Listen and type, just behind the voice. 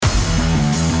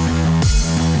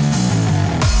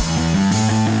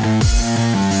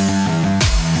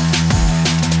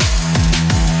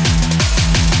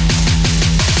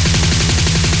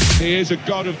is a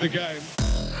god of the game.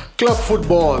 Club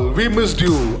football, we missed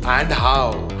you, and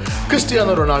how?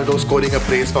 Cristiano Ronaldo scoring a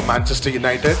brace for Manchester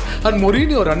United and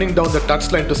Mourinho running down the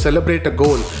touchline to celebrate a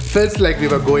goal felt like we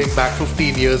were going back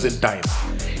 15 years in time.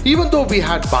 Even though we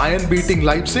had Bayern beating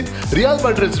Leipzig, Real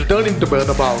Madrid's returning to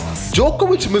Bernabeu,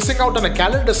 Djokovic missing out on a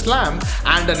calendar slam,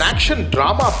 and an action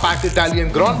drama-packed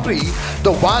Italian Grand Prix,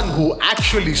 the one who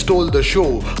actually stole the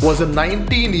show was a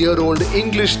 19-year-old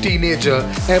English teenager,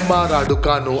 Emma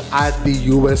Raducanu, at the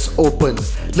US Open.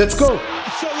 Let's go!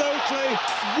 Absolutely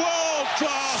world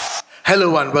class.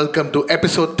 Hello and welcome to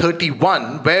episode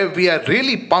 31, where we are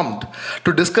really pumped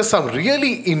to discuss some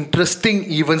really interesting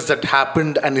events that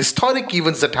happened and historic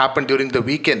events that happened during the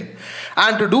weekend.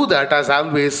 And to do that, as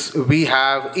always, we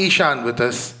have Ishan with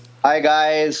us. Hi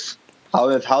guys,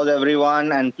 how's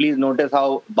everyone? And please notice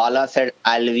how Bala said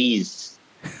Alves.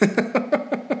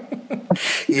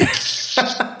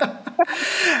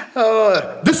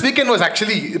 This weekend was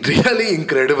actually really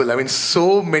incredible. I mean,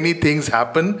 so many things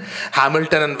happened.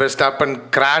 Hamilton and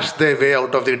Verstappen crashed their way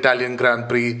out of the Italian Grand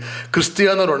Prix.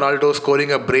 Cristiano Ronaldo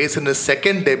scoring a brace in his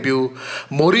second debut.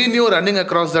 Mourinho running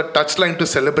across the touchline to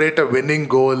celebrate a winning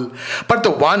goal. But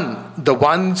the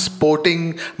one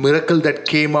sporting miracle that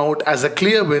came out as a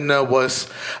clear winner was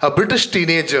a British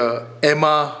teenager,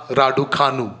 Emma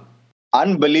Raducanu.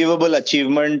 Unbelievable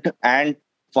achievement, and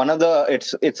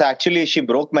it's actually she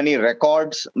broke many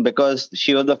records because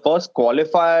she was the first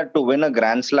qualifier to win a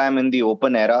Grand Slam in the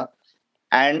Open era.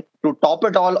 And to top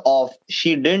it all off,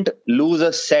 she didn't lose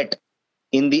a set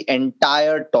in the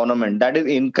entire tournament. That is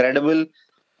incredible.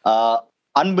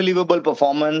 Unbelievable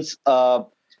performance.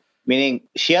 Meaning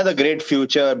she has a great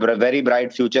future, a very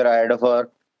bright future ahead of her.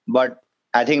 But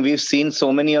I think we've seen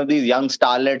so many of these young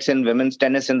starlets in women's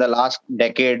tennis in the last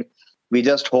decade. We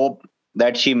just hope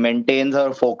that she maintains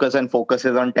her focus and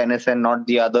focuses on tennis and not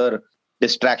the other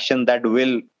distraction that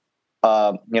will,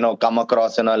 come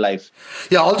across in her life.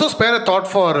 Yeah, also spare a thought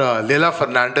for Leila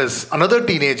Fernandez, another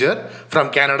teenager from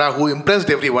Canada who impressed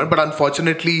everyone. But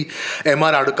unfortunately,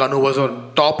 Emma Raducanu was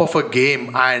on top of her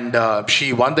game and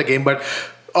she won the game. But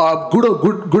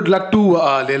good luck to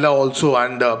Leila also,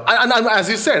 and as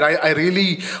you said, I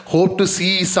really hope to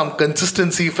see some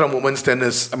consistency from women's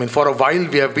tennis. I mean, for a while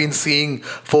we have been seeing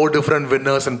 4 different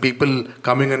winners and people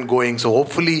coming and going. So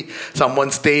hopefully someone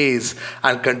stays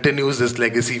and continues this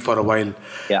legacy for a while.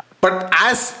 Yeah. But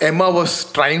as Emma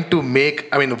was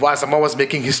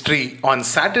making history on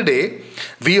Saturday,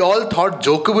 we all thought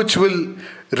Djokovic will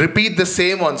repeat the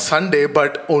same on Sunday,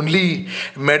 but only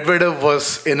Medvedev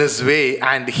was in his way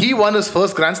and he won his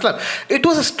first Grand Slam. It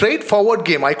was a straightforward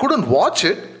game. I couldn't watch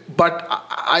it, but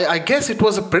I guess it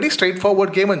was a pretty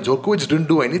straightforward game and Djokovic didn't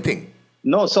do anything.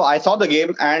 No, so I saw the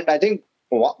game, and I think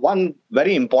one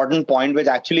very important point which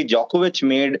actually Djokovic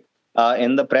made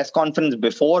in the press conference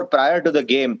prior to the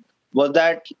game was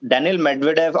that Daniil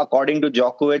Medvedev, according to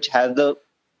Djokovic, has the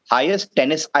highest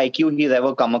tennis IQ he's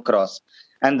ever come across.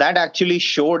 And that actually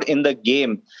showed in the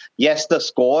game. Yes, the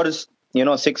scores,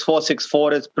 6-4,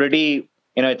 6-4 is pretty,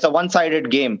 it's a one-sided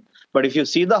game. But if you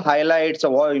see the highlights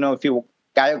or, if you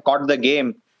caught the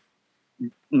game,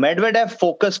 Medvedev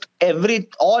focused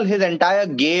all his entire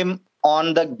game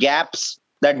on the gaps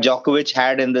that Djokovic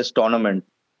had in this tournament.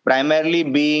 Primarily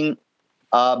being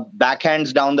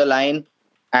backhands down the line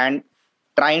and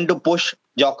trying to push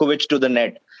Djokovic to the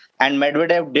net. And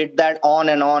Medvedev did that on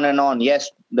and on and on. Yes,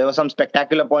 there were some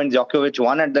spectacular points. Djokovic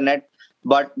won at the net.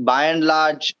 But by and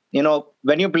large,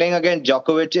 when you're playing against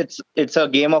Djokovic, it's a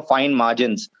game of fine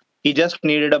margins. He just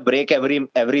needed a break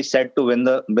every set to win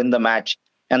the match.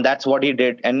 And that's what he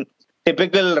did. And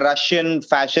typical Russian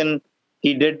fashion,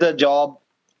 he did the job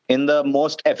in the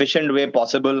most efficient way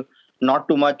possible. Not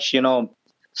too much,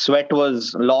 sweat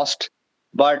was lost.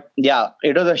 But yeah,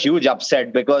 it was a huge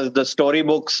upset because the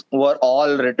storybooks were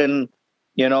all written,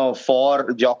 for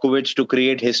Djokovic to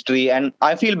create history. And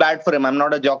I feel bad for him. I'm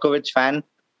not a Djokovic fan.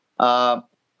 I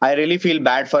really feel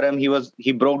bad for him.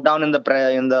 He broke down in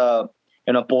the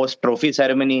post trophy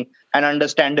ceremony, and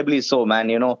understandably so, man.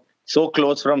 So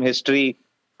close from history.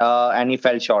 And he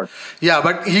fell short. Yeah,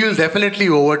 but he will definitely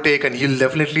overtake and he'll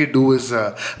definitely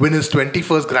win his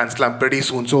 21st Grand Slam pretty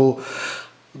soon. So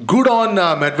good on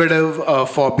Medvedev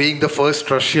for being the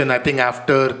first Russian, I think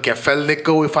after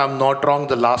Kafelnikov, if I'm not wrong,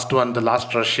 the last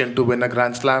Russian to win a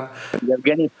Grand Slam.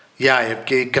 Yevgeny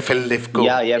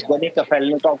Kafelnikov. Yevgeny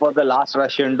Kafelnikov was the last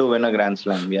Russian to win a Grand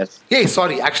Slam, yes. Yeah,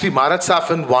 sorry. Actually, Marat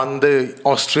Safin won the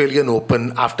Australian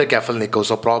Open after Kafelnikov.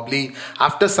 So probably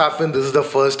after Safin, this is the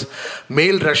first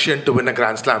male Russian to win a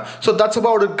Grand Slam. So that's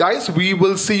about it, guys. We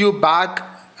will see you back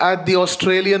at the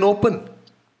Australian Open.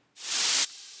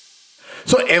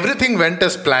 So everything went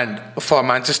as planned for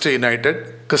Manchester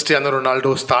United. Cristiano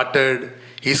Ronaldo started.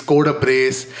 He scored a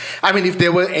brace. I mean, if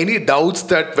there were any doubts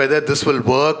that whether this will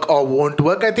work or won't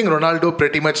work, I think Ronaldo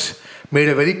pretty much made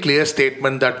a very clear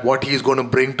statement that what he's going to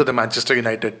bring to the Manchester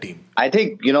United team. I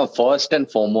think, first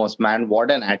and foremost, man, what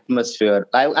an atmosphere.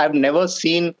 I've never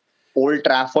seen Old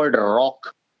Trafford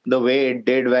rock the way it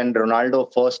did when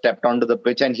Ronaldo first stepped onto the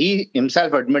pitch. And he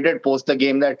himself admitted post the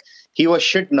game that he was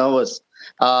shit nervous.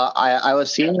 I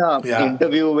was seeing an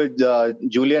interview with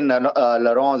Julian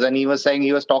Laurence, and he was saying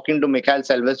he was talking to Mikhail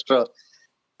Silvestre.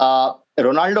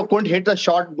 Ronaldo couldn't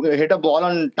hit a ball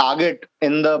on target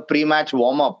in the pre-match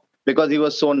warm-up because he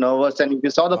was so nervous. And if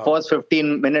you saw the first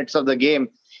 15 minutes of the game,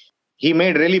 he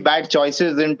made really bad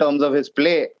choices in terms of his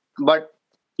play. But,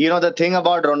 the thing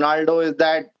about Ronaldo is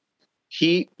that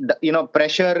he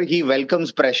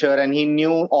welcomes pressure, and he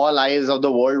knew all eyes of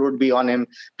the world would be on him.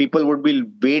 People would be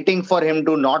waiting for him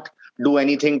to not do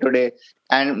anything today.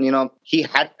 And, he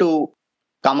had to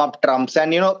come up trumps.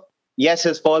 And, yes,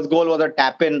 his first goal was a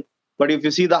tap-in. But if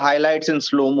you see the highlights in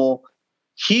slow-mo,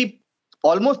 he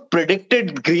almost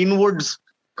predicted Greenwood's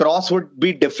cross would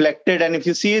be deflected. And if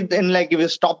you see it if you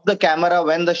stop the camera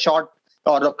when the shot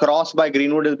or the cross by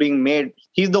Greenwood is being made,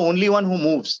 he's the only one who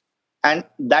moves. And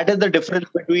that is the difference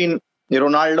between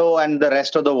Ronaldo and the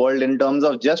rest of the world in terms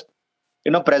of just,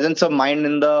 presence of mind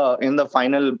in the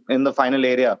final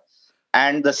area.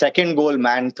 And the second goal,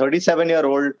 man,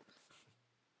 37-year-old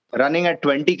running at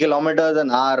 20 kilometers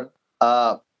an hour,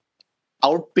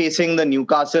 outpacing the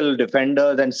Newcastle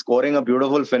defenders and scoring a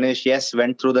beautiful finish. Yes,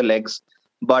 went through the legs,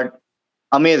 but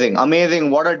amazing.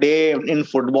 What a day in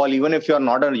football. Even if you're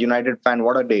not a United fan,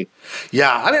 what a day.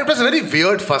 Yeah, I mean, it was a very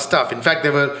weird first half. In fact,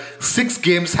 there were 6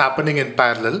 games happening in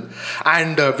parallel.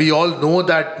 And we all know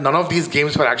that none of these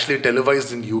games were actually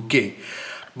televised in UK.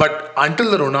 But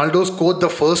until the Ronaldo scored the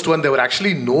first one, there were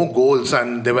actually no goals.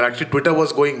 And Twitter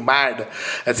was going mad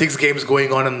at 6 games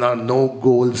going on and no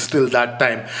goals till that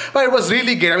time. But it was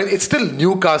really great. I mean, it's still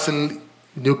Newcastle.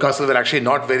 Newcastle were actually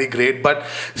not very great. But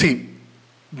see,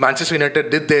 Manchester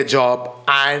United did their job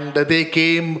and they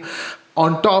came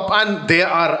on top, and they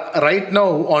are right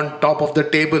now on top of the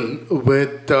table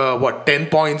with 10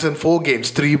 points in 4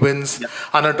 games, 3 wins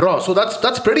and a draw. So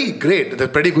that's pretty great. That's a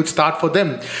pretty good start for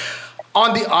them.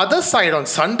 On the other side, on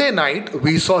Sunday night,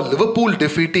 we saw Liverpool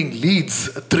defeating Leeds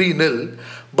 3-0,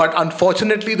 but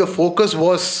unfortunately the focus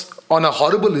was on a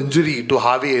horrible injury to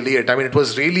Harvey Elliott. I mean, it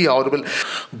was really horrible.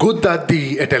 Good that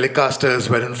the telecasters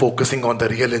weren't focusing on the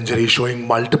real injury, showing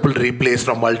multiple replays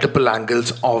from multiple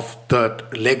angles of the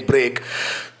leg break.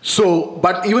 So,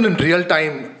 but even in real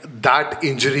time, that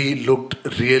injury looked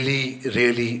really,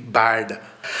 really bad.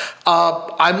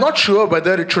 I'm not sure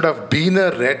whether it should have been a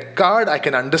red card. I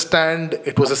can understand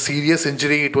it was a serious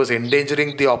injury. It was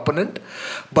endangering the opponent.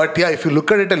 But yeah, if you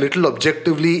look at it a little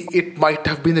objectively, it might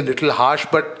have been a little harsh,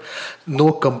 but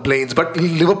no complaints. But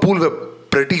Liverpool were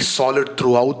pretty solid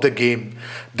throughout the game.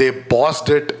 They bossed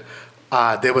it.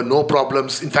 There were no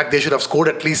problems. In fact, they should have scored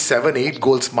at least 7-8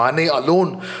 goals. Mane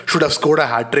alone should have scored a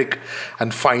hat-trick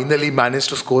and finally managed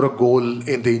to score a goal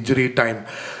in the injury time.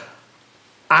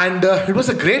 And it was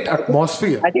a great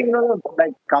atmosphere. I think,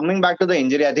 coming back to the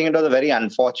injury, I think it was a very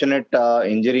unfortunate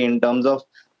injury in terms of,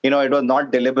 it was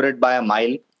not deliberate by a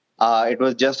mile. It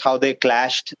was just how they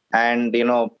clashed, and,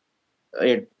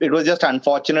 it was just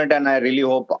unfortunate. And I really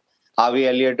hope Harvey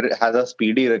Elliott has a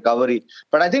speedy recovery.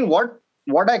 But I think what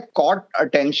caught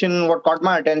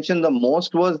my attention the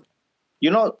most was,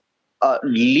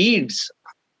 Leeds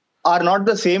are not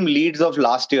the same Leeds of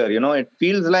last year. It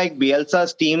feels like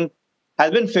Bielsa's team has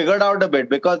been figured out a bit,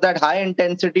 because that high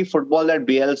intensity football that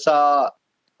Bielsa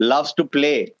loves to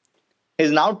play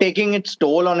is now taking its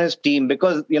toll on his team.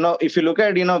 Because, if you look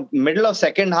at, middle of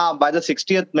second half, by the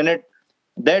 60th minute,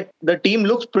 that the team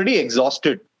looks pretty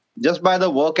exhausted just by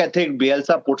the work ethic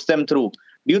Bielsa puts them through.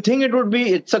 Do you think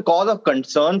it's a cause of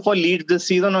concern for Leeds this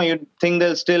season, or you think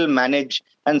they'll still manage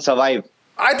and survive?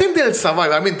 I think they'll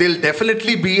survive. I mean, they'll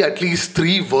definitely be at least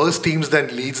 3 worse teams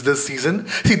than Leeds this season.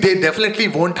 See, they definitely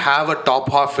won't have a top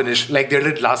half finish like they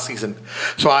did last season.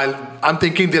 So I'm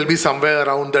thinking they'll be somewhere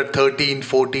around that 13,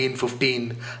 14,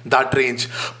 15, that range.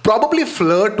 Probably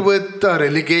flirt with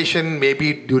relegation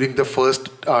maybe during the first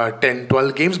 10,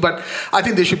 12 games, but I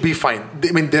think they should be fine.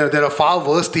 I mean, there are far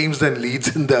worse teams than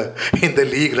Leeds in the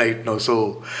league right now.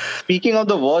 So, speaking of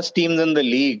the worst teams in the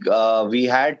league, we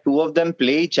had 2 of them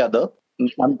play each other.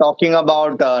 I'm talking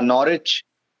about Norwich,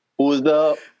 who's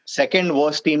the second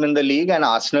worst team in the league, and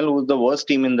Arsenal, who's the worst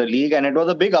team in the league. And it was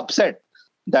a big upset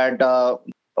that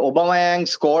Aubameyang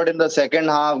scored in the second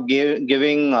half,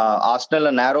 giving Arsenal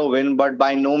a narrow win, but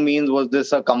by no means was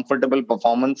this a comfortable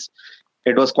performance.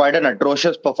 It was quite an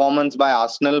atrocious performance by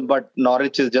Arsenal, but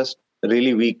Norwich is just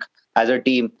really weak as a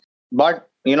team. But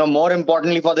more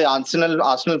importantly for the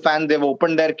Arsenal fans, they've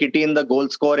opened their kitty in the goal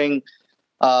scoring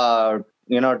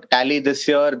tally this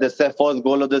year. This is their first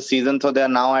goal of the season, so they are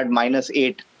now at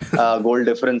 -8 goal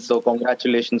difference. So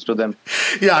congratulations to them.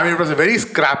 Yeah, I mean, it was a very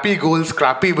scrappy goal,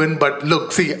 scrappy win. But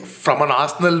look, see, from an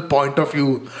Arsenal point of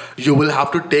view, you will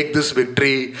have to take this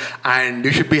victory and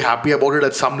you should be happy about it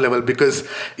at some level, because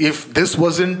if this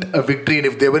wasn't a victory and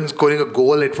if they weren't scoring a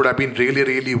goal, it would have been really,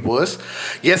 really worse.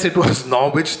 Yes, it was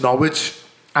Norwich.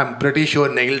 I'm pretty sure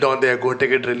nailed on they are going to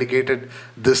get relegated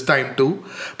this time too.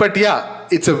 But yeah,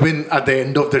 it's a win at the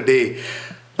end of the day.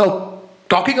 Now,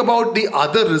 talking about the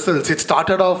other results, it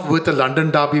started off with a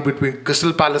London derby between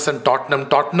Crystal Palace and Tottenham.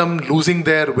 Tottenham losing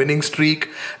their winning streak.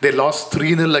 They lost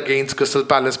 3-0 against Crystal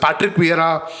Palace. Patrick Vieira,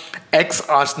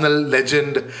 ex-Arsenal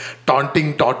legend,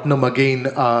 taunting Tottenham again.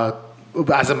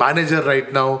 As a manager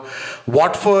right now.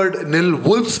 Watford nil.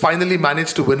 Wolves finally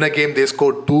managed to win a game. They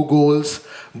scored 2 goals.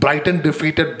 Brighton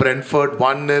defeated Brentford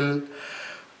 1-0.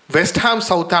 West Ham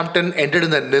Southampton ended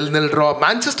in a 0-0 draw.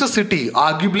 Manchester City,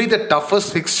 arguably the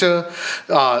toughest fixture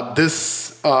this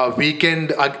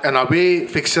weekend, an away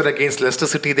fixture against Leicester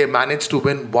City. They managed to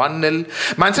win 1-0.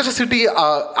 Manchester City,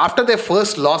 after their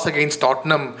first loss against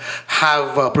Tottenham,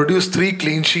 have produced 3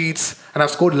 clean sheets and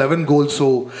have scored 11 goals.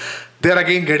 So they're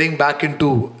again getting back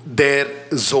into their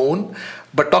zone.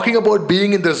 But talking about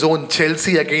being in the zone,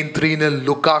 Chelsea again 3-0,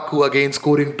 Lukaku again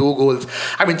scoring 2 goals.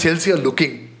 I mean, Chelsea are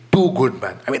looking too good,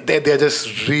 man. I mean, they're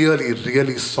just really,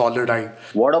 really solid.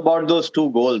 What about those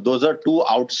 2 goals? Those are 2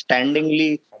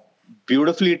 outstandingly,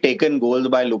 beautifully taken goals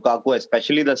by Lukaku,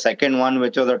 especially the second one,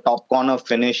 which was a top corner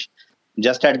finish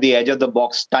just at the edge of the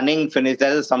box. Stunning finish.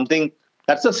 That's something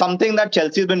that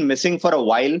Chelsea has been missing for a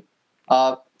while.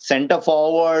 Centre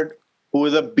forward who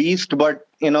is a beast, but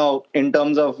in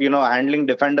terms of handling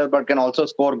defenders, but can also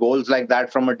score goals like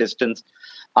that from a distance.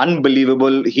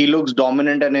 Unbelievable. He looks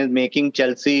dominant and is making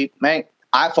Chelsea.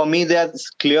 For me, they are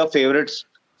clear favourites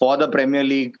for the Premier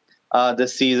League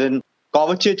this season.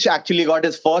 Kovacic actually got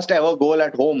his first ever goal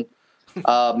at home.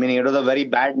 Meaning it was a very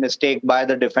bad mistake by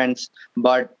the defence,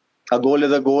 but a goal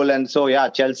is a goal. And so, yeah,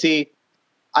 Chelsea,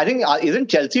 I think, isn't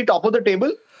Chelsea top of the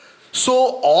table?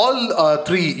 So all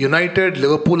 3, United,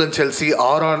 Liverpool and Chelsea,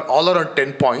 all are on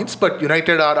 10 points, but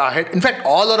United are ahead. In fact,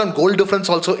 all are on goal difference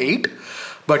also 8,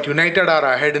 but United are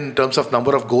ahead in terms of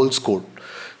number of goals scored.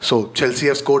 So Chelsea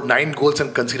have scored 9 goals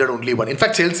and conceded only 1. In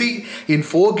fact, Chelsea, in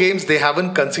 4 games, they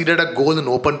haven't conceded a goal in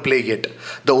open play yet.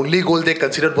 The only goal they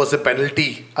conceded was a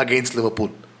penalty against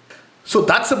Liverpool. So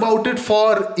that's about it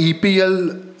for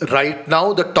EPL right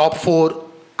now. The top 4,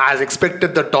 as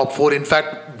expected, the top 4. In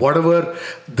fact, whatever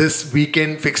this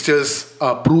weekend fixtures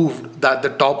proved that the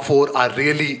top 4 are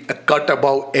really a cut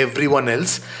above everyone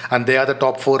else, and they are the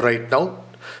top 4 right now,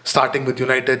 starting with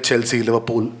United, Chelsea,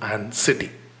 Liverpool and City.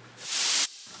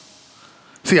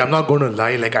 See, I'm not going to lie,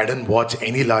 I didn't watch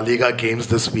any La Liga games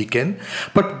this weekend,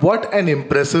 but what an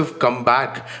impressive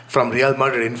comeback from Real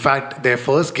Madrid. In fact, their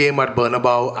first game at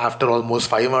Bernabeu after almost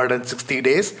 560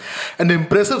 days. An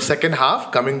impressive second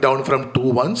half, coming down from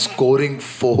 2-1, scoring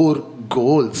 4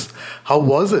 goals. How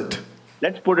was it?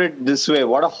 Let's put it this way.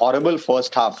 What a horrible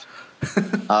first half.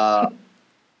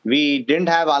 We didn't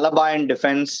have Alaba in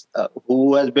defense,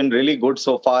 who has been really good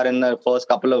so far in the first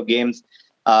couple of games.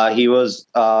 He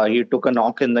took a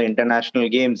knock in the international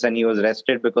games and he was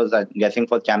rested because I'm guessing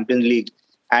for Champions League.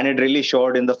 And it really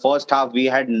showed in the first half. We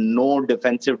had no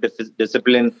defensive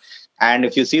discipline. And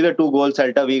if you see the 2 goals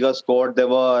Celta Vigo scored, they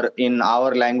were in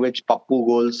our language, Pappu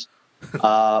goals,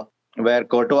 where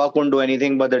Courtois couldn't do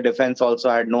anything, but the defense also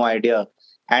had no idea.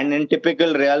 And in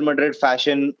typical Real Madrid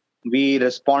fashion, we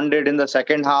responded in the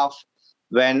second half.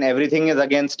 When everything is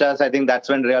against us, I think that's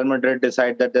when Real Madrid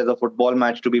decide that there's a football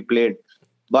match to be played.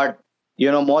 But,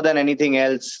 more than anything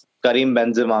else, Karim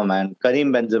Benzema, man.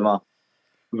 Karim Benzema.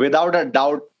 Without a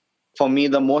doubt, for me,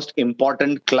 the most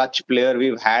important clutch player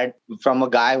we've had from a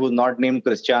guy who's not named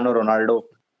Cristiano Ronaldo.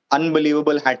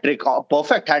 Unbelievable hat-trick.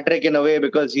 Perfect hat-trick in a way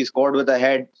because he scored with a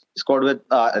head. He scored with,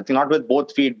 I think not with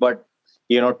both feet, but,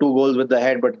 2 goals with the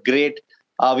head. But great.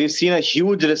 We've seen a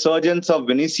huge resurgence of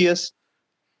Vinicius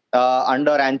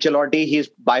under Ancelotti. He's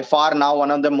by far now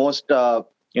one of the most,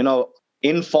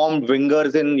 informed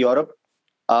wingers in Europe.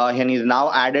 And he's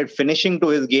now added finishing to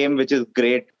his game, which is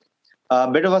great. A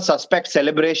bit of a suspect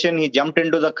celebration. He jumped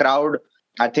into the crowd.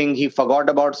 I think he forgot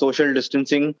about social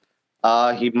distancing.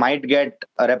 He might get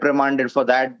reprimanded for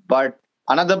that. But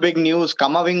Another big news,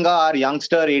 Kamavinga, our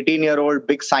youngster, 18-year-old,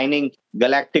 big signing,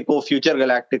 Galactico, future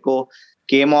Galactico,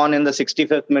 came on in the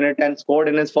 65th minute and scored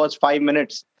in his first 5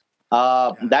 minutes.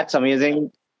 That's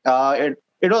amazing.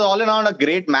 It was all in all a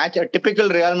great match, a typical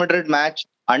Real Madrid match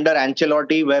under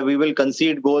Ancelotti, where we will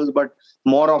concede goals, but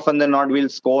more often than not, we'll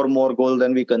score more goals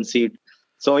than we concede.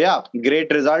 So yeah,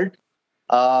 great result.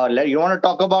 You want to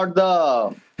talk about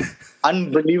the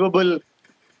unbelievable,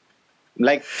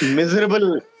 like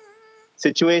miserable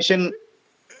situation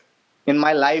in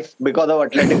my life because of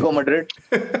Atletico Madrid?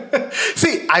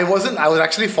 See, I was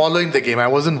actually following the game. I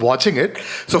wasn't watching it.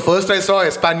 So first I saw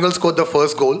Espanyol scored the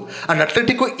first goal and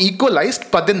Atletico equalized,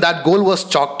 but then that goal was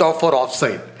chalked off for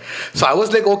offside. So I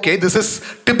was like, okay, this is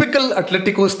typical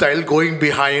Atletico style, going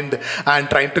behind and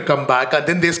trying to come back. And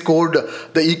then they scored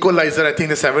the equalizer, I think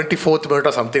the 74th minute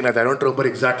or something like that. I don't remember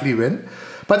exactly when.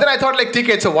 But then I thought, like,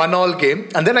 okay, it's a 1-1 game.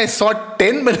 And then I saw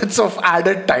 10 minutes of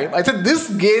added time. I said, this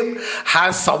game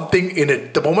has something in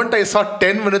it. The moment I saw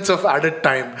 10 minutes of added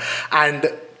time, and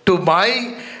to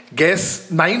my guess,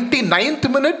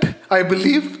 99th minute, I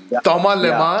believe, Thomas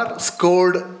Lemar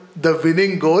scored the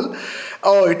winning goal.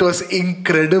 Oh, it was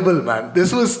incredible, man.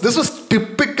 This was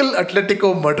typical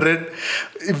Atletico Madrid.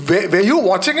 Were you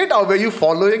watching it or were you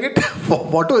following it?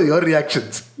 What were your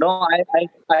reactions? No,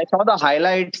 I saw the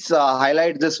highlights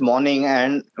this morning,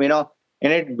 and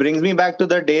and it brings me back to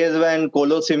the days when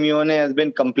Cholo Simeone has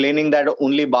been complaining that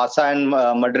only Barca and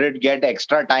Madrid get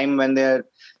extra time when they're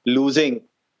losing.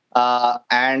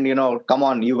 And come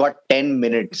on, you got 10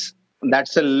 minutes.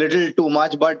 That's a little too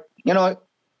much, but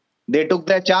they took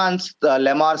their chance.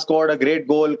 Lemar scored a great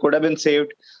goal, could have been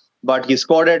saved, but he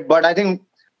scored it. But I think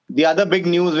the other big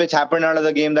news which happened out of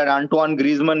the game, that Antoine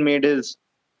Griezmann made his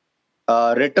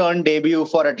return debut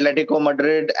for Atletico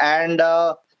Madrid, and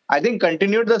I think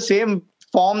continued the same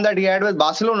form that he had with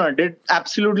Barcelona, did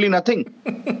absolutely nothing.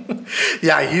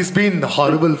 Yeah, he's been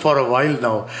horrible for a while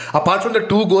now. Apart from the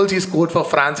 2 goals he scored for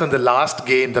France in the last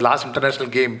international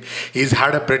game, he's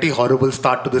had a pretty horrible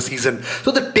start to the season.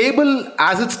 So the table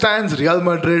as it stands, Real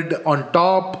Madrid on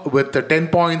top with the 10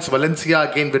 points,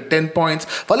 Valencia again with 10 points.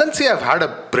 Valencia have had a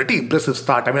pretty impressive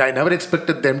start. I mean, I never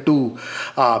expected them to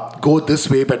go this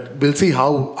way, but we'll see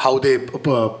how they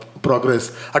progress.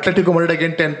 Atletico Madrid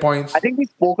again 10 points. I think we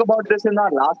spoke about this in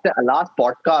our last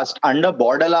podcast. Under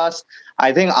Bordalas,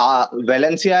 I think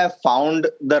Valencia have found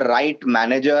the right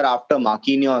manager after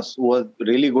Marquinhos, who was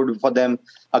really good for them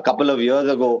a couple of years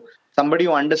ago. Somebody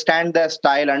who understands their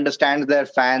style, understands their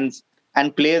fans,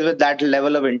 and plays with that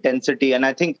level of intensity. And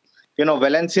I think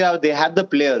Valencia, they have the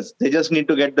players. They just need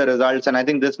to get the results. And I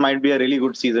think this might be a really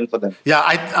good season for them. Yeah,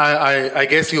 I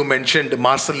guess you mentioned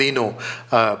Marcelino.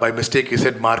 By mistake, you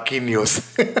said Marquinhos.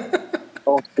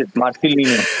 Oh, it's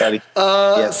Marcelino. Sorry.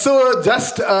 Yes. So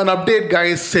just an update,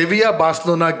 guys.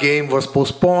 Sevilla-Barcelona game was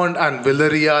postponed and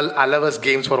Villarreal-Alaves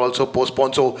games were also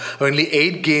postponed. So only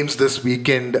 8 games this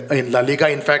weekend in La Liga.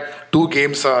 In fact, 2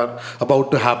 games are about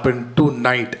to happen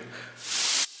tonight.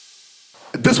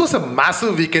 This was a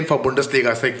massive weekend for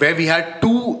Bundesliga, where we had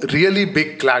 2 really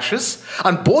big clashes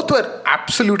and both were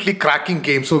absolutely cracking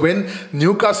games. So when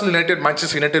Newcastle United,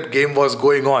 Manchester United game was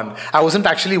going on, I wasn't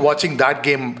actually watching that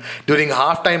game. During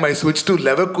halftime, I switched to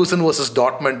Leverkusen versus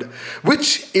Dortmund,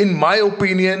 which in my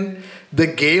opinion, the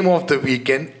game of the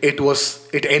weekend, it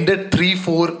ended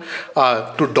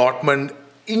 3-4 to Dortmund.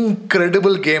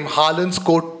 Incredible game. Haaland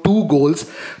scored 2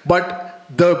 goals, but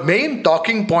the main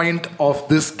talking point of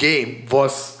this game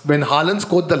was when Haaland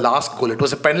scored the last goal. It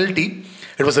was a penalty.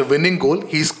 It was a winning goal.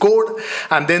 He scored,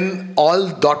 and then all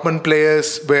Dortmund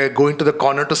players were going to the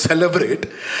corner to celebrate.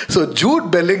 So Jude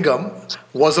Bellingham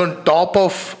was on top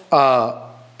of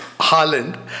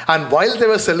Haaland, and while they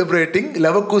were celebrating,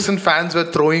 Leverkusen fans were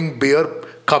throwing beer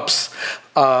cups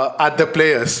at the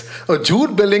players.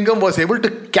 Jude Bellingham was able to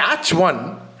catch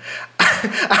one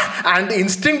and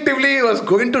instinctively was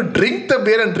going to drink the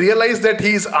beer and realized that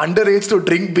he's underage to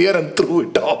drink beer and threw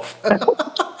it off.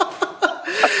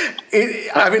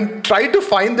 Try to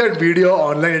find that video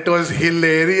online. It was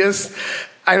hilarious.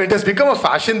 It has become a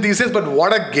fashion these days, but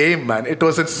what a game, man. It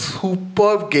was a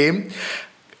superb game.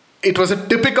 It was a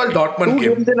typical Dortmund game.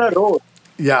 2 games in a row.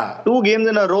 Yeah. 2 games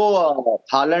in a row.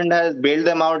 Haaland has bailed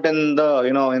them out in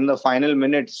the final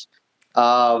minutes.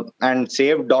 And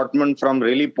saved Dortmund from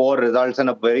really poor results and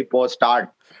a very poor start.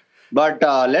 But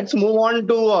let's move on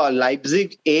to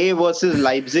Leipzig A versus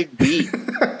Leipzig B.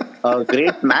 A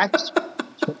great match.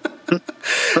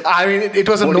 It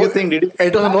was a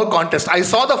no contest. I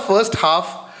saw the first half,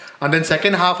 and then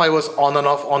second half I was on and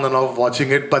off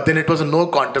watching it. But then it was a no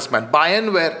contest, man.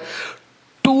 Bayern were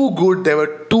too good. They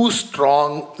were too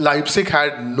strong. Leipzig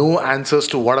had no answers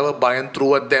to whatever Bayern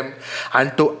threw at them.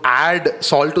 And to add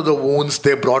salt to the wounds,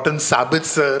 they brought in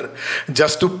Sabitzer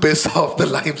just to piss off the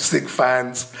Leipzig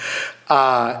fans.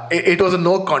 It was a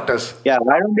no contest. Yeah,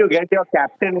 why don't you get your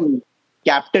captain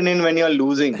in when you're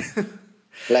losing?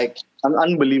 Like,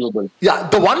 unbelievable. Yeah,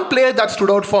 the one player that stood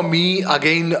out for me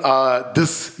again,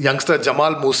 this youngster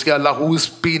Jamal Musiala, who's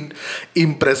been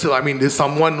impressive. I mean, there's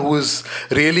someone who's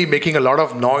really making a lot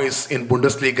of noise in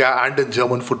Bundesliga and in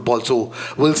German football. So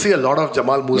we'll see a lot of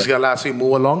Jamal Musiala as we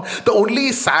move along. The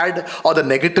only sad or the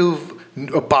negative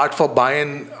part for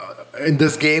Bayern in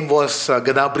this game was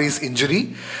Gnabry's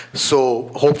injury. So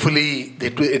hopefully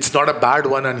it's not a bad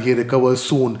one and he recovers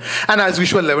soon. And as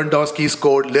usual, Lewandowski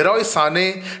scored. Leroy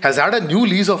Sané has had a new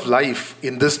lease of life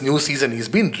in this new season. He's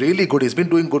been really good. He's been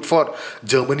doing good for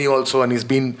Germany also, and he's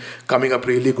been coming up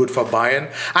really good for Bayern.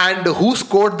 And who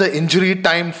scored the injury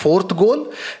time fourth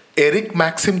goal? Eric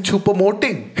Maxim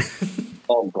Choupo-Moting.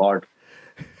 Oh God.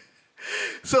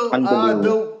 So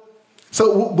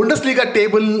Bundesliga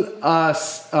table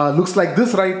looks like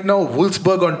this right now.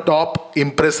 Wolfsburg on top.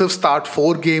 Impressive start.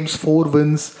 4 games, 4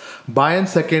 wins. Bayern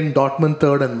second, Dortmund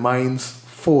third, and Mainz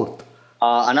fourth.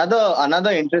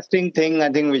 Another interesting thing, I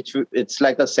think, which it's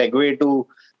like a segue to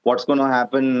what's going to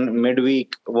happen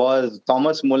midweek, was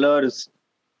Thomas Muller's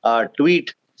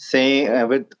tweet saying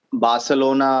with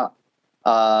Barcelona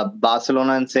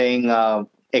and saying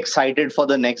excited for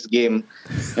the next game.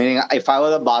 Meaning, if I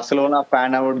was a Barcelona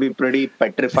fan, I would be pretty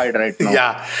petrified right now.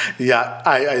 Yeah.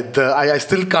 I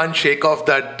still can't shake off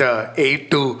that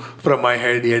 8-2 from my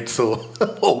head yet. So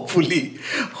hopefully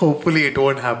it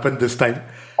won't happen this time.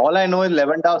 All I know is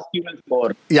Lewandowski will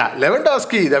score. Yeah,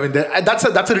 Lewandowski. I mean, that's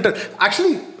a return.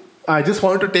 Actually, I just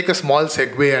wanted to take a small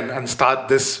segue and start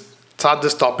this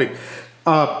topic.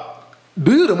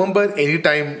 Do you remember any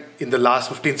time in the last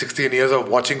 15, 16 years of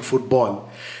watching football,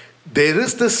 there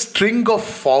is this string of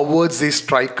forwards, these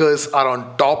strikers are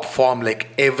on top form like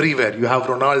everywhere. You have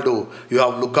Ronaldo, you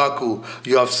have Lukaku,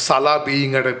 you have Salah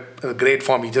being at a great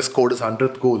form. He just scored his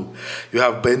 100th goal. You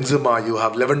have Benzema, you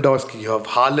have Lewandowski, you have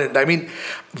Haaland. I mean,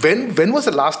 when was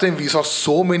the last time we saw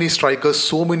so many strikers,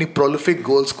 so many prolific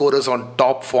goal scorers on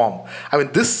top form? I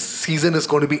mean, this season is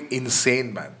going to be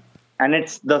insane, man. And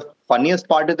it's the funniest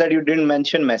part is that you didn't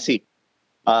mention Messi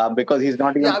because he's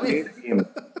not even played the game.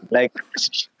 Like,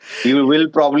 you will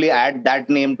probably add that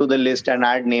name to the list and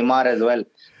add Neymar as well.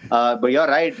 But you're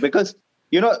right, because,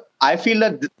 I feel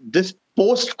that this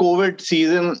post-COVID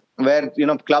season where,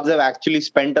 clubs have actually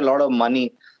spent a lot of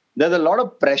money, there's a lot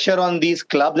of pressure on these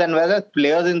clubs and whether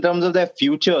players in terms of their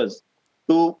futures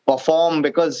to perform,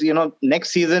 because, next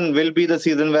season will be the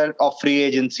season of free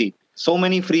agency. So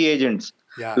many free agents.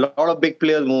 Yeah. A lot of big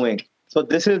players moving. So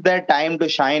this is their time to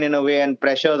shine in a way, and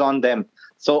pressure's on them.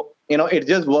 So, it's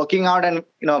just working out, and,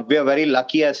 we are very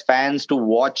lucky as fans to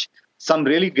watch some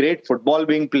really great football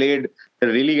being played,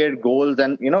 really great goals,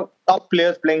 and, top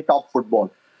players playing top football.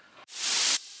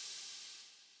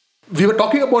 We were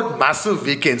talking about massive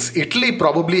weekends. Italy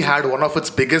probably had one of its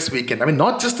biggest weekends. I mean,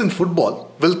 not just in football.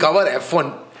 We'll cover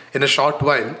F1 in a short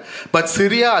while. But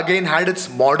Serie A again had its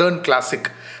modern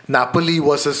classic, Napoli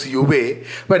versus Juve,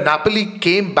 where Napoli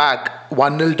came back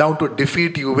 1-0 down to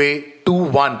defeat Juve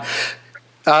 2-1.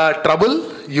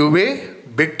 Trouble?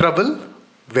 Juve? Big trouble?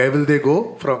 Where will they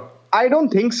go from? I don't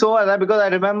think so, because I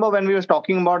remember when we were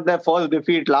talking about their first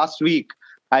defeat last week,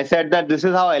 I said that this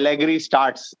is how Allegri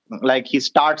starts. Like, he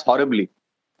starts horribly.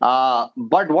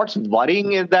 But what's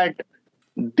worrying is that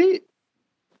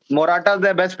Morata's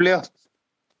their best player.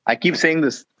 I keep saying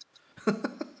this.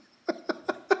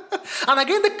 And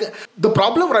again, the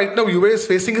problem right now Juve is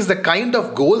facing is the kind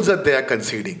of goals that they are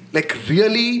conceding. Like,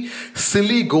 really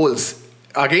silly goals.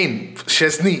 Again,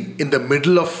 Szczesny in the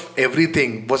middle of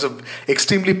everything was an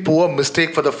extremely poor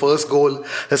mistake for the first goal.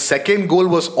 The second goal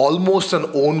was almost an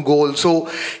own goal. So,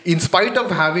 in spite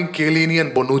of having Chiellini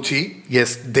and Bonucci,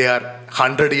 yes, they are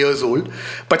 100 years old,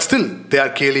 but still they are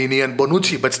Chiellini and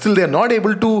Bonucci, but still they are not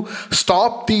able to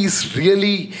stop these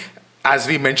really, as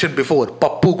we mentioned before,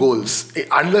 Pappu goals.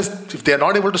 Unless if they are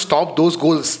not able to stop those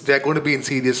goals, they are going to be in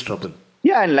serious trouble.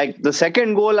 Yeah, and like the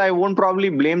second goal, I won't probably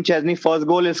blame Szczesny. First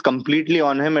goal is completely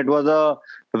on him. It was a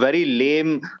very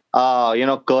lame,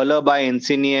 curler by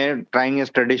Insigne, trying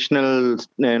his traditional,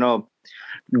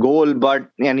 goal,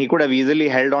 and he could have easily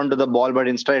held on to the ball, but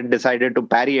instead decided to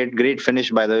parry it. Great finish,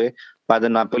 by the way, by the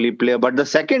Napoli player. But the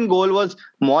second goal was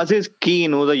Moises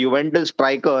Kean, who's a Juventus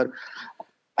striker,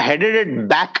 headed it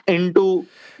back into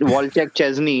Wojciech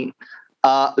Szczesny.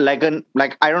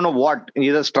 Like I don't know what.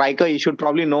 He's a striker. He should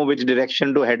probably know which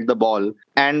direction to head the ball.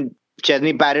 And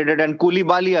Chesney parried it, and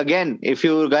Koulibaly again. If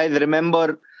you guys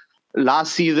remember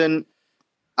last season,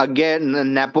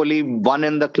 again Napoli won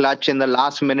in the clutch in the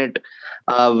last minute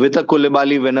with a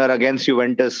Koulibaly winner against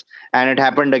Juventus, and it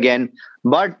happened again.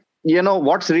 But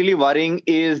what's really worrying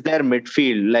is their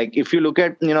midfield. Like if you look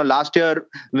at last year,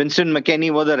 Winston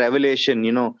McKennie was a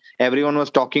revelation. Everyone was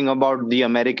talking about the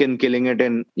American killing it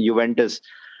in Juventus.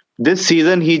 This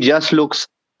season, he just looks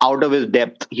out of his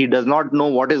depth. He does not know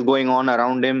what is going on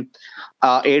around him.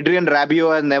 Adrian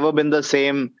Rabiot has never been the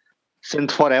same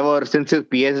since forever, since his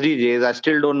PSG days. I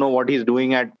still don't know what he's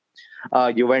doing at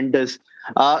Juventus.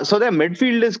 So their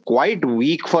midfield is quite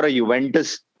weak for a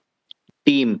Juventus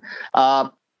team.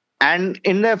 And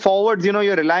in their forwards,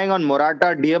 you're relying on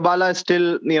Morata. Dybala is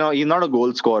still, he's not a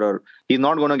goal scorer. He's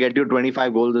not going to get you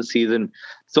 25 goals this season.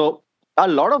 So a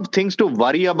lot of things to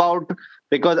worry about,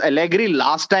 because Allegri,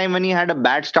 last time when he had a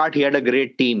bad start, he had a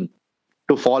great team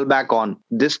to fall back on.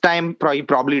 This time, he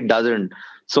probably doesn't.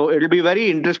 So it'll be very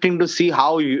interesting to see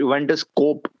how Juventus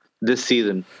cope this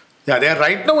season. Yeah, they are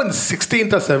right now in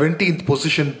 16th or 17th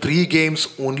position, 3 games,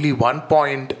 only 1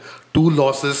 point, 2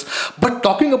 losses. But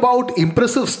talking about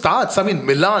impressive starts, I mean,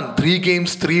 Milan, 3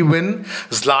 games, 3 win.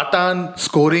 Zlatan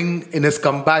scoring in his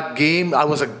comeback game. That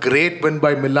was a great win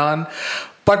by Milan.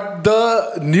 But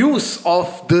the news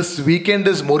of this weekend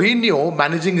is Mourinho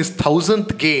managing his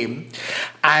 1000th game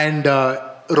and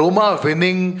Roma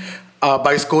winning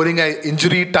by scoring an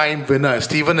injury time winner.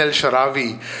 Steven El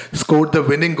Shaarawy scored the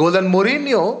winning goal, and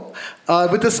Mourinho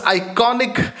with his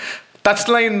iconic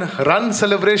touchline run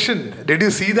celebration. Did you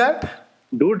see that?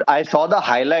 Dude, I saw the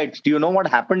highlights. Do you know what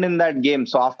happened in that game?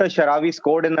 So after Shaarawy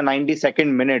scored in the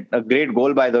 92nd minute, a great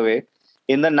goal by the way,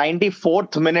 in the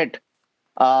 94th minute,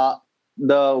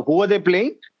 who were they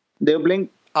playing? They were playing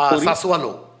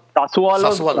Sassuolo.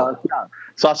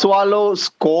 Sassuolo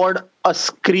scored a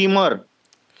screamer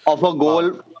of a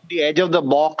goal from the edge of the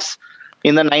box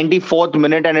in the 94th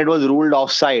minute, and it was ruled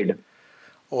offside.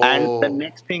 Oh. And the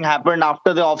next thing happened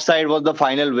after the offside was the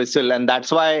final whistle. And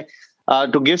that's why,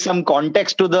 to give some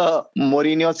context to the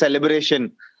Mourinho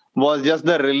celebration, was just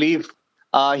the relief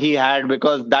he had,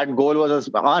 because that goal was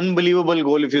an unbelievable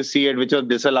goal if you see it, which was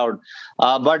disallowed.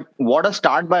 But what a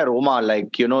start by Roma.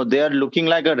 They are looking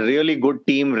like a really good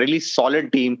team, really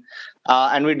solid team.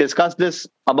 And we discussed this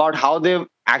about how they've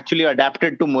actually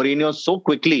adapted to Mourinho so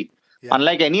quickly,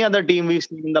 unlike any other team we've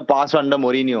seen in the past under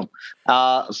Mourinho.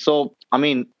 So, I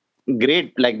mean,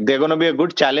 great. They're going to be a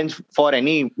good challenge for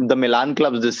the Milan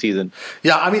clubs this season.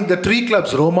 Yeah, I mean, the 3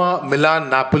 clubs, Roma, Milan,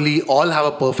 Napoli, all have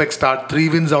a perfect start. 3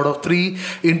 wins out of 3.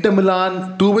 Inter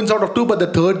Milan, 2 wins out of 2, but the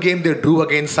third game they drew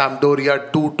against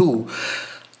Sampdoria 2-2.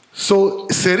 So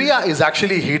Serie A is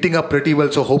actually heating up pretty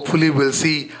well. So hopefully we'll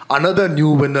see another new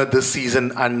winner this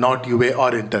season and not Juve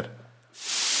or Inter.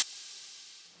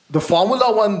 The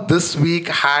Formula One this week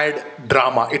had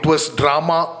drama. It was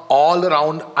drama all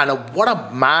around, and what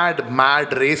a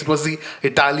mad race. It was the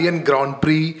Italian Grand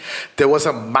Prix. There was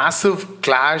a massive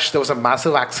clash. There was a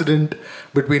massive accident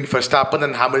between Verstappen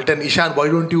and Hamilton. Ishan, why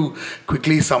don't you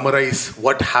quickly summarize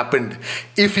what happened,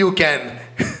 if you can?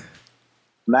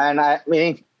 Man, I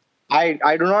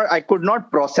could not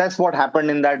process what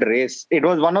happened in that race. It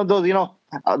was one of those,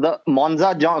 the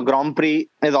Monza Grand Prix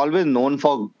is always known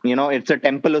for, it's a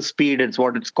temple of speed. It's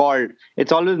what it's called.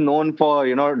 It's always known for,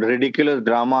 ridiculous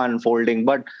drama unfolding.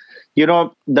 But,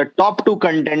 the top 2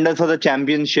 contenders for the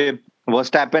championship,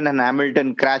 Verstappen and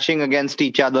Hamilton, crashing against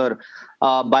each other.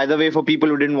 By the way, for people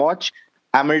who didn't watch,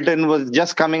 Hamilton was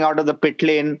just coming out of the pit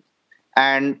lane,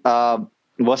 and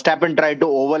Verstappen tried to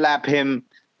overlap him.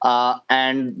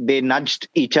 And they nudged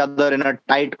each other in a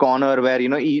tight corner where,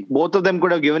 both of them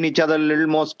could have given each other a little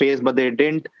more space, but they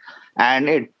didn't.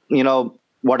 And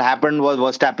what happened was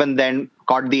Verstappen then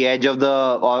caught the edge of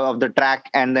the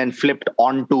track and then flipped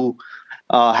onto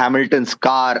Hamilton's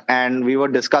car. And we were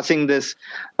discussing this.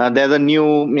 There's a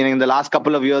new, in the last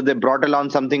couple of years, they brought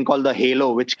along something called the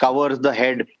halo, which covers the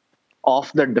head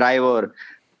of the driver.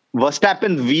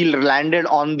 Verstappen's wheel landed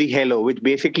on the halo, which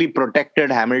basically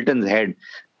protected Hamilton's head.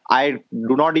 I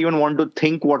do not even want to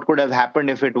think what could have happened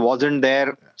if it wasn't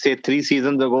there, say 3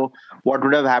 seasons ago. What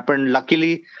would have happened?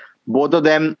 Luckily, both of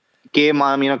them came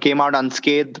out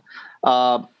unscathed.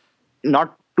 Not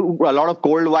a lot of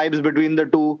cold vibes between the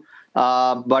two,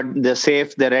 but they're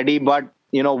safe, they're ready. But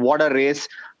what a race!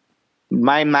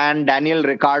 My man Daniel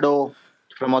Ricciardo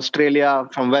from Australia,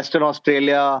 from Western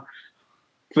Australia,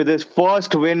 with his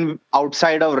first win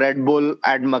outside of Red Bull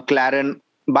at McLaren.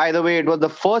 By the way, it was the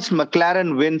first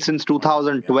McLaren win since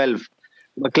 2012.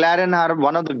 McLaren are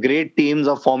one of the great teams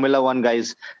of Formula One,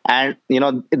 guys. And,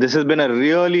 this has been a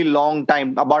really long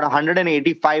time. About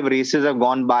 185 races have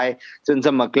gone by since a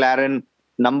McLaren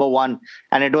number one.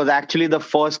 And it was actually the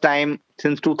first time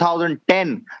since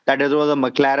 2010 that it was a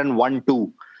McLaren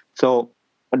 1-2. So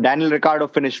Daniel Ricciardo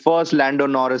finished first, Lando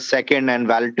Norris second, and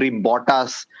Valtteri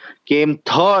Bottas came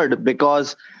third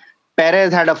because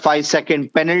Perez had a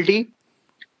 5-second penalty.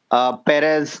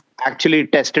 Perez actually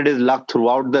tested his luck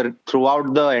throughout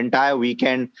the entire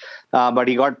weekend, but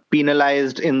he got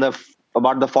penalized in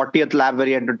about the 40th lap where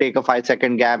he had to take a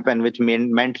 5-second gap, and which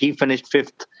meant he finished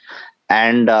fifth.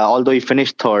 And although he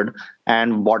finished third,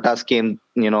 and Bottas came,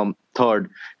 third.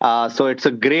 So it's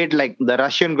a great, like the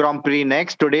Russian Grand Prix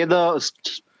next. Today, the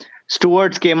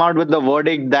stewards came out with the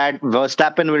verdict that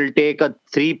Verstappen will take a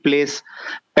 3-place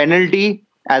penalty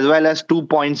as well as 2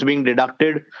 points being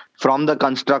deducted from the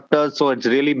constructors. So it's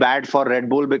really bad for Red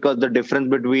Bull because the difference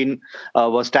between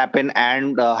Verstappen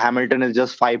and Hamilton is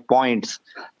just 5 points.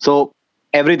 So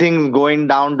everything going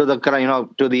down to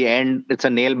the end. It's a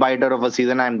nail biter of a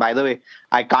season. And by the way,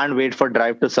 I can't wait for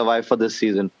Drive to Survive for this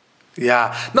season.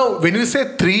 Yeah. Now, when you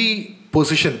say 3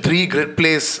 grid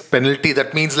place penalty,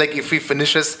 that means like if he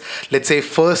finishes, let's say,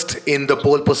 first in the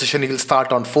pole position, he'll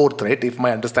start on fourth, right? If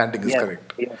my understanding is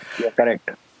correct. Yeah, correct.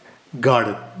 Got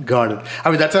it. I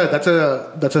mean, that's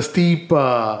a steep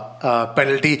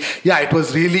penalty. Yeah, it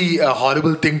was really a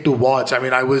horrible thing to watch. I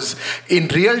mean, I was in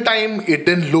real time. It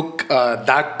didn't look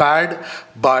that bad,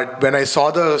 but when I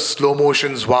saw the slow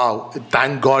motions, wow!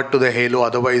 Thank God to the halo.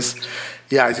 Otherwise,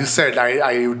 yeah, as you said,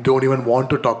 I don't even want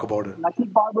to talk about it. Lucky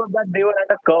part was that they were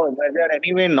at a curve where they're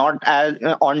anyway not as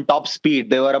on top speed.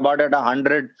 They were about at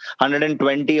 100,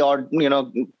 120 or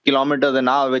kilometers an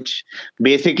hour, which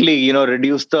basically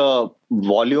reduced the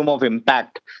volume of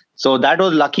impact. So that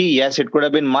was lucky. Yes, it could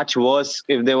have been much worse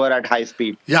if they were at high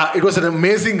speed. Yeah, it was an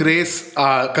amazing race.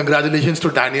 Congratulations to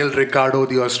Daniel Ricciardo,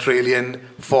 the Australian,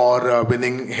 for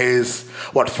winning his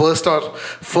first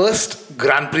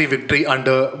Grand Prix victory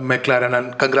under McLaren,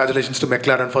 and congratulations to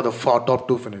McLaren for the top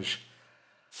 2 finish.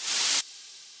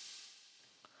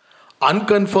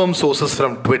 Unconfirmed sources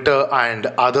from Twitter and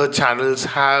other channels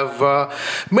have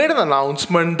made an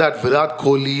announcement that Virat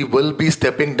Kohli will be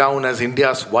stepping down as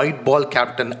India's white ball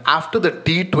captain after the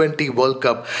T20 World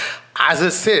Cup. As I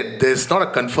said, there's not a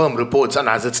confirmed reports, and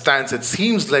as it stands, it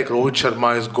seems like Rohit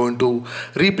Sharma is going to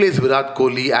replace Virat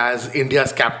Kohli as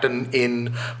India's captain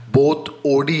in both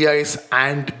ODIs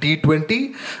and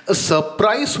T20. A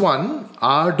surprise one.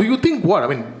 Do you think what? I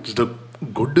mean, is the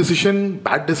good decision,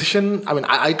 bad decision? I mean,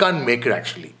 I can't make it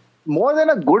actually. More than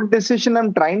a good decision,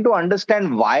 I'm trying to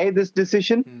understand why this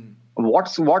decision.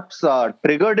 What's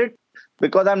triggered it?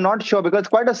 Because I'm not sure. Because it's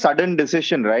quite a sudden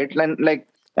decision, right?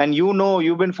 And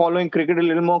you've been following cricket a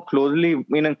little more closely.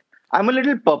 I'm a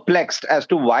little perplexed as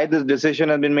to why this decision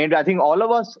has been made. I think all of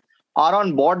us are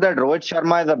on board that Rohit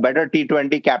Sharma is a better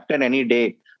T20 captain any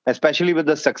day, especially with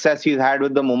the success he's had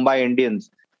with the Mumbai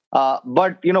Indians.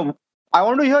 But I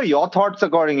want to hear your thoughts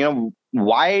according,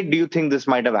 why do you think this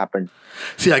might have happened?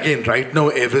 See, again, right now,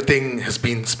 everything has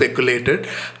been speculated.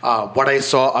 What I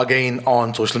saw again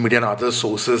on social media and other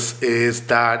sources is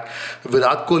that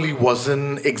Virat Kohli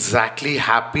wasn't exactly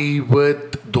happy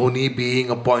with Dhoni being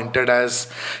appointed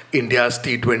as India's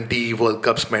T20 World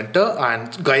Cup's mentor.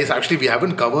 And guys, actually, we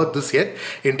haven't covered this yet.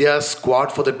 India's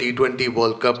squad for the T20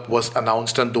 World Cup was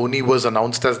announced, and Dhoni was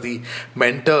announced as the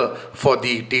mentor for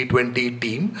the T20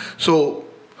 team. So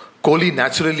Kohli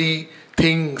naturally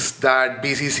thinks that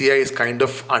BCCI is kind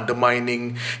of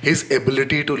undermining his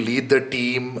ability to lead the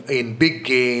team in big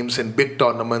games, in big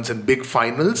tournaments, in big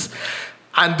finals.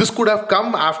 And this could have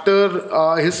come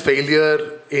after his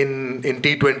failure in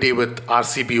T20 with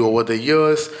RCB over the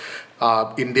years.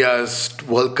 India's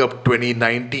World Cup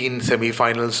 2019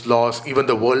 semi-finals loss, even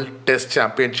the World Test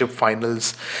Championship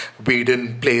finals, we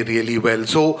didn't play really well.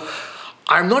 So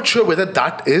I'm not sure whether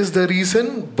that is the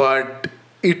reason, but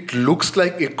it looks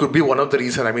like it could be one of the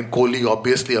reasons. I mean, Kohli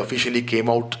obviously officially came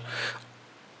out.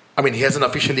 I mean, he hasn't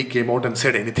officially came out and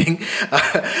said anything.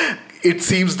 It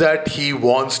seems that he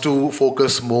wants to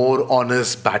focus more on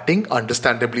his batting,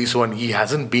 understandably so, and he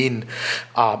hasn't been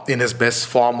in his best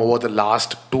form over the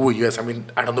last 2 years. I mean,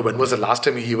 I don't know when was the last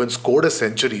time he even scored a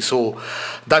century. So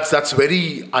that's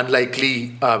very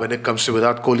unlikely when it comes to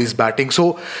Virat Kohli's batting.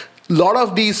 So a lot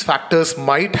of these factors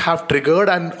might have triggered,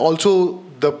 and also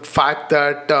the fact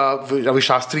that Ravi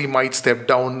Shastri might step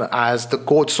down as the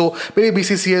coach. So maybe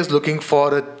BCCI is looking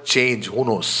for a change. Who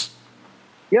knows?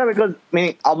 Yeah, because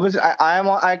obviously,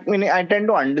 I tend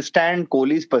to understand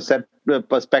Kohli's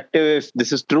perspective if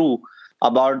this is true.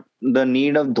 about the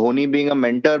need of Dhoni being a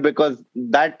mentor, because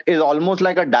that is almost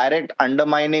like a direct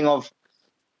undermining of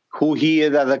who he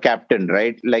is as a captain,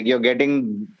 right? Like you're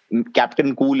getting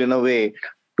Captain Cool in a way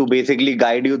to basically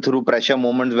guide you through pressure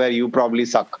moments where you probably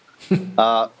suck.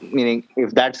 Meaning,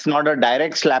 if that's not a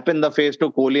direct slap in the face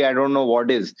to Kohli, I don't know what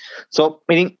is. So,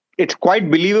 meaning, it's quite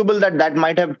believable that that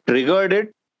might have triggered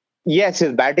it. Yes,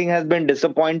 his batting has been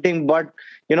disappointing, but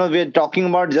we're talking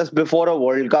about just before a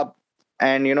World Cup,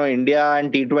 and India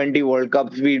and T20 World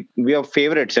Cups, we are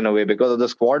favorites in a way because of the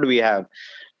squad we have.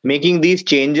 Making these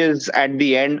changes at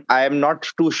the end, I am not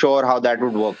too sure how that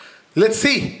would work. Let's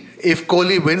see. If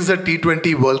Kohli wins the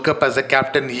T20 World Cup as a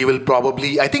captain,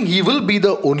 I think he will be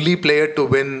the only player to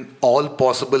win all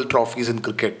possible trophies in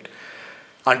cricket.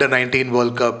 Under 19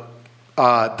 World Cup,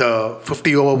 the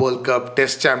 50 over World Cup,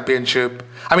 Test Championship.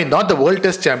 I mean, not the World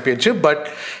Test Championship,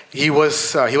 but he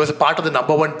was a part of the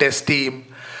number one Test team.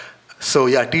 So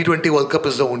yeah, T20 World Cup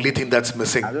is the only thing that's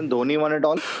missing. Hasn't Dhoni won it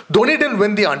all? Dhoni didn't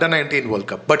win the Under 19 World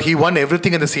Cup, but he won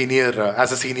everything in the senior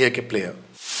as a senior player.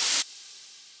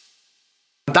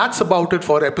 That's about it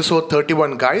for episode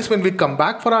 31, guys. When we come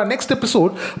back for our next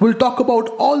episode, we'll talk about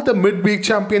all the midweek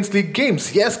Champions League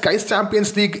games. Yes, guys,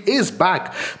 Champions League is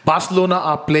back. Barcelona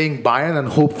are playing Bayern, and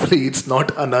hopefully it's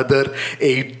not another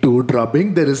 8-2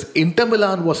 drubbing. There is Inter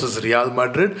Milan versus Real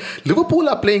Madrid. Liverpool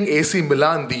are playing AC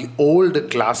Milan, the old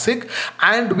classic.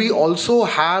 And we also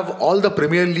have all the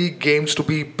Premier League games to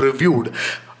be previewed.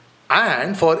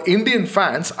 And for Indian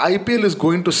fans, IPL is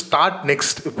going to start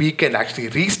next weekend, actually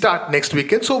restart next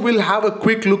weekend. So we'll have a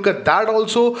quick look at that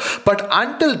also. But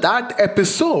until that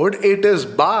episode, it is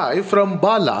bye from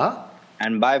Bala.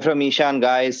 And bye from Ishan,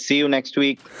 guys. See you next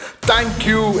week. Thank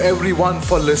you everyone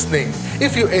for listening.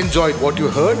 If you enjoyed what you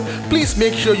heard, please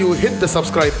make sure you hit the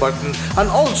subscribe button. And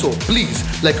also, please,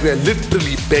 like we are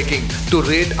literally begging to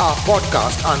rate our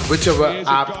podcast on whichever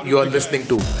app you are listening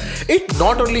to. It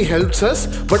not only helps us,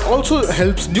 but also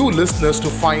helps new listeners to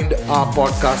find our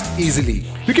podcast easily.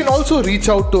 You can also reach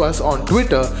out to us on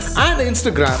Twitter and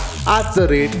Instagram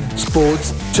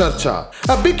 @SportsCharcha.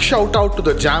 A big shout out to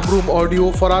the Jam Room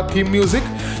Audio for our theme music.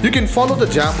 You can follow the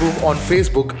Jam Room on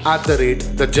Facebook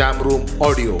 @the Jam Room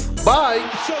Audio. Bye.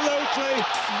 Absolutely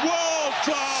world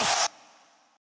class.